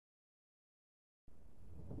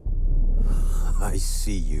I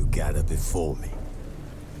see you gather before me.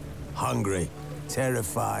 Hungry,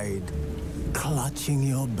 terrified, clutching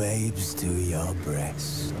your babes to your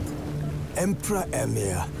breast. Emperor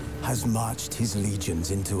Emir has marched his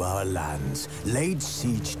legions into our lands, laid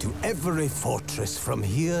siege to every fortress from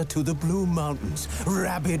here to the Blue Mountains.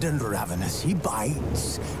 Rabid and ravenous, he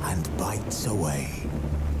bites and bites away.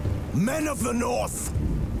 Men of the North,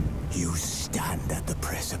 you stand at the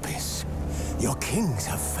precipice. Your kings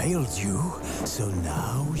have failed you, so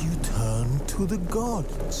now you turn to the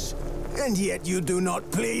gods. And yet you do not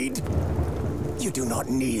plead. You do not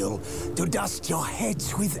kneel to dust your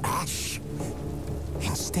heads with ash.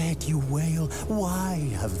 Instead you wail,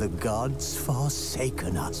 why have the gods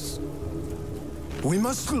forsaken us? We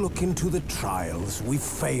must look into the trials we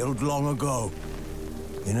failed long ago.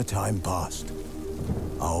 In a time past,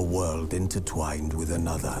 our world intertwined with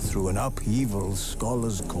another through an upheaval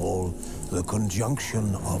scholars call the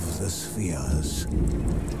conjunction of the spheres.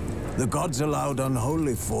 The gods allowed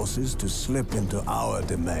unholy forces to slip into our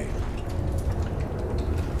domain.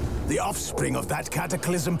 The offspring of that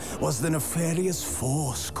cataclysm was the nefarious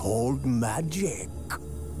force called magic.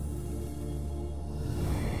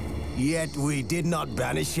 Yet we did not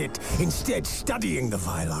banish it, instead studying the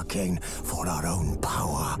vile arcane for our own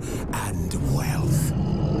power and wealth.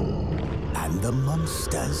 And the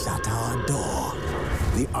monsters at our door,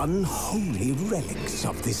 the unholy relics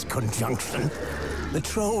of this conjunction. The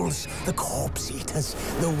trolls, the corpse-eaters,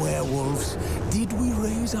 the werewolves. Did we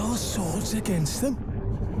raise our swords against them?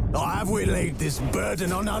 Or have we laid this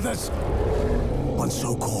burden on others? On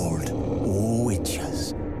so-called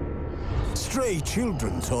witches. Stray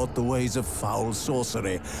children taught the ways of foul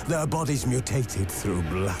sorcery, their bodies mutated through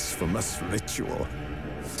blasphemous ritual.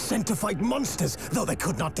 Sent to fight monsters, though they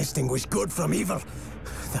could not distinguish good from evil.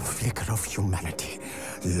 The flicker of humanity,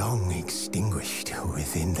 long extinguished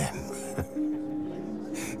within them.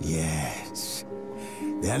 Yes,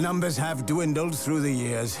 their numbers have dwindled through the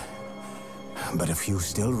years. But a few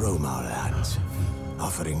still roam our lands,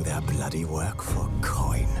 offering their bloody work for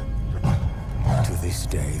coin. To this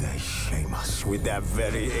day, they shame us with their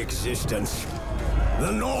very existence.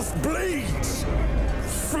 The North bleeds,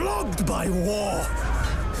 flogged by war.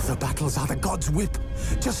 The battles are the gods' whip,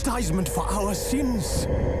 chastisement for our sins.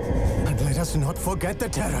 And let us not forget the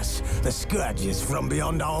terrors, the scourges from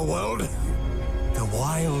beyond our world. The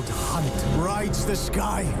wild hunt rides the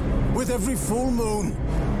sky with every full moon.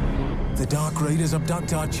 The Dark Raiders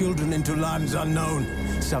abduct our children into lands unknown.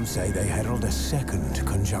 Some say they herald a second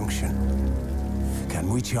conjunction. Can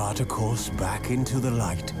we chart a course back into the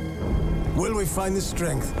light? Will we find the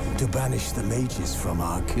strength to banish the mages from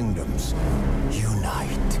our kingdoms?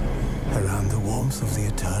 Unite around the warmth of the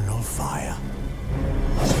eternal fire.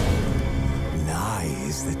 Nigh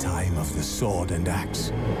is the time of the sword and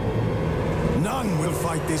axe. None will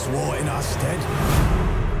fight this war in our stead.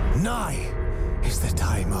 Nigh is the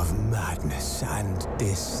time of madness and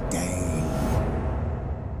disdain.